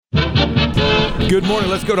Good morning.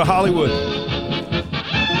 Let's go to Hollywood.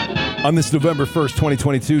 On this November 1st,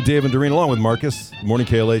 2022, Dave and Doreen along with Marcus. Good morning,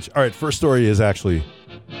 KLH. All right, first story is actually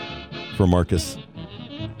for Marcus.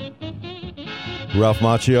 Ralph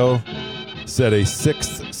Macchio said a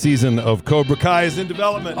 6th season of Cobra Kai is in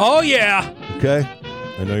development. Oh, yeah. Okay.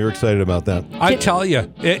 I know you're excited about that. I tell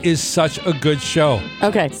you, it is such a good show.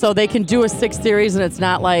 Okay, so they can do a 6th series and it's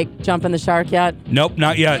not like Jumping the Shark yet? Nope,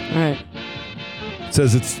 not yet. All right. It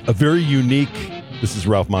says it's a very unique, this is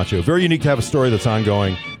Ralph Macchio, very unique to have a story that's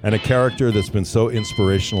ongoing and a character that's been so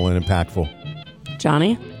inspirational and impactful.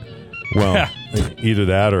 Johnny? Well, either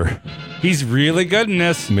that or He's really good in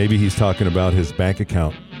this. maybe he's talking about his bank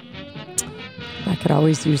account. I could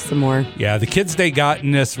always use some more. Yeah, the kids they got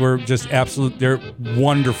in this were just absolute. They're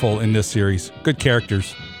wonderful in this series. Good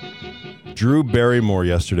characters. Drew Barrymore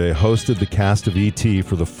yesterday hosted the cast of E.T.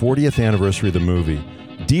 for the 40th anniversary of the movie.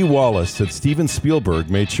 Dee Wallace said Steven Spielberg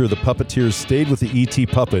made sure the puppeteers stayed with the E.T.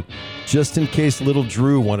 puppet just in case little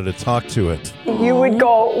Drew wanted to talk to it. You would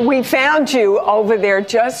go, we found you over there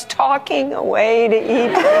just talking away to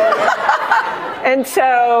E.T. And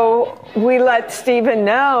so we let Steven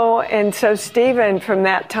know. And so Steven, from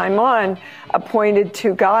that time on, appointed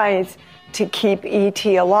 2 guys to keep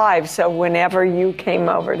E.T. alive. So whenever you came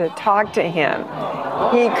over to talk to him,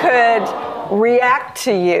 he could react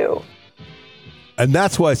to you. And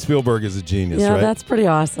that's why Spielberg is a genius, Yeah, right? that's pretty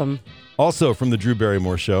awesome. Also from the Drew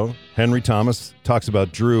Barrymore show, Henry Thomas talks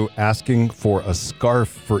about Drew asking for a scarf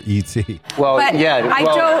for E.T. Well, But yeah. I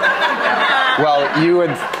don't. Well, you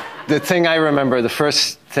would. The thing I remember, the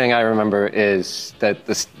first thing I remember is that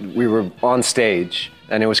we were on stage,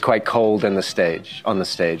 and it was quite cold on the stage,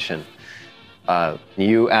 and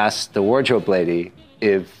you asked the wardrobe lady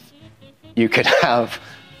if you could have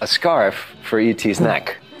a scarf for E.T.'s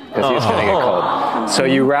neck because he was going to get cold. So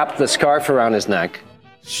you wrapped the scarf around his neck.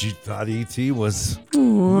 She thought E.T. was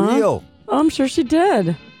real. Oh, I'm sure she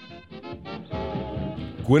did.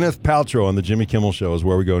 Gwyneth Paltrow on the Jimmy Kimmel Show is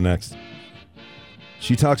where we go next.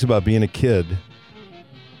 She talks about being a kid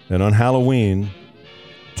and on Halloween,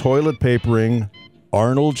 toilet papering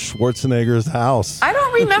Arnold Schwarzenegger's house. I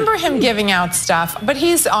don't remember him giving out stuff, but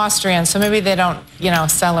he's Austrian, so maybe they don't,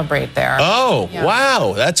 celebrate there. Oh,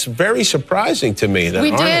 wow. That's very surprising to me. That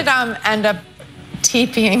We Arnold- did end up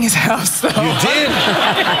TPing his house, though. You did?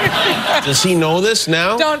 Does he know this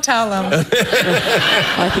now? Don't tell him.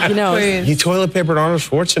 I think you know. Please. You toilet papered Arnold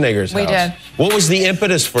Schwarzenegger's We house. did. What was the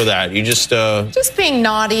impetus for that? You just, Just being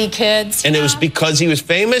naughty kids. and you it was know? because he was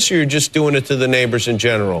famous, or you're just doing it to the neighbors in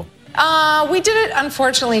general? We did it,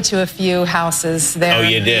 unfortunately, to a few houses there. Oh,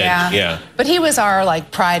 you did? Yeah. But he was our,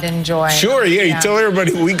 pride and joy. Sure, yeah. You tell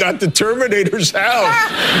everybody we got the Terminator's house.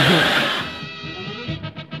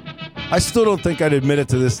 I still don't think I'd admit it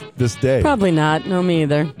to this day. Probably not. No, me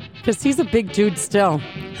either. Because he's a big dude still.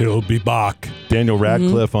 He'll be back. Daniel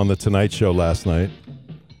Radcliffe on The Tonight Show last night.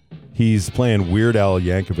 He's playing Weird Al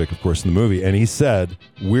Yankovic, of course, in the movie. And he said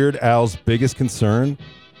Weird Al's biggest concern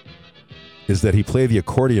is that he play the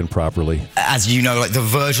accordion properly. As you know, the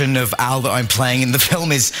version of Al that I'm playing in the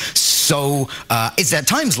film is so, it's at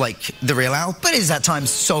times like the real Al, but is at times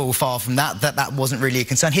so far from that wasn't really a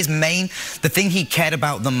concern. The thing he cared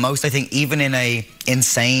about the most, I think, even in a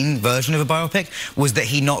insane version of a biopic, was that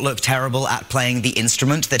he not look terrible at playing the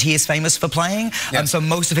instrument that he is famous for playing. Yeah. So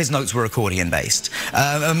most of his notes were accordion based.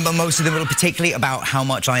 Most of them were particularly about how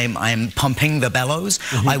much I am pumping the bellows.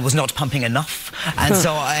 Mm-hmm. I was not pumping enough. And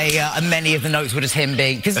so many of the notes were just him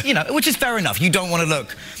being, because, which is fair enough. You don't want to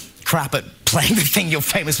look crap at playing the thing you're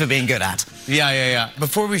famous for being good at. Yeah.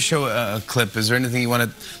 Before we show a clip, is there anything you want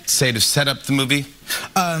to say to set up the movie?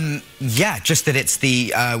 Yeah, just that it's the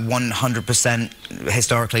 100%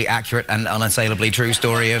 historically accurate and unassailably true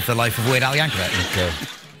story of the life of Weird Al Yankovic. Okay.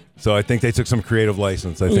 So I think they took some creative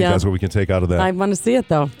license. I think that's what we can take out of that. I want to see it,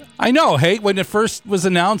 though. I know. Hey, when it first was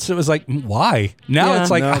announced, it was like, why? Now Yeah.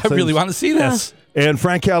 it's like, Now it I really seems- want to see this. And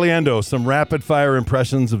Frank Caliendo, some rapid-fire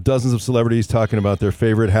impressions of dozens of celebrities talking about their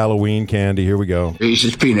favorite Halloween candy. Here we go.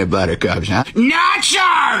 Reese's peanut butter cups, huh? Not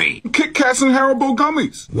sorry! Kit Kats and Haribo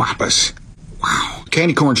gummies. Whoppers. Wow.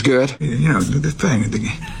 Candy corn's good. You know, the thing,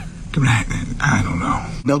 I don't know.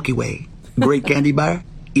 Milky Way. Great candy bar.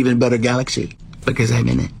 Even better galaxy. Because I'm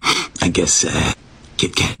in it. I guess,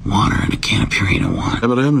 Kit Kat water and a can of Purina water.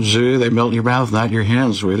 M&M's, they melt in your mouth, not your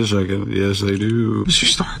hands. Wait a second. Yes, they do. Mr.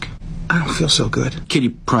 Stark. I don't feel so good. Kitty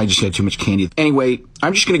probably just had too much candy. Anyway,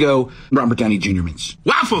 I'm just gonna go Robert Downey Jr. mints.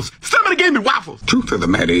 Waffles! Somebody gave me waffles! Truth of the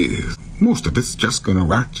matter is, most of it's just gonna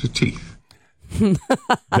rot your teeth.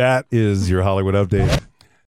 That is your Hollywood Update.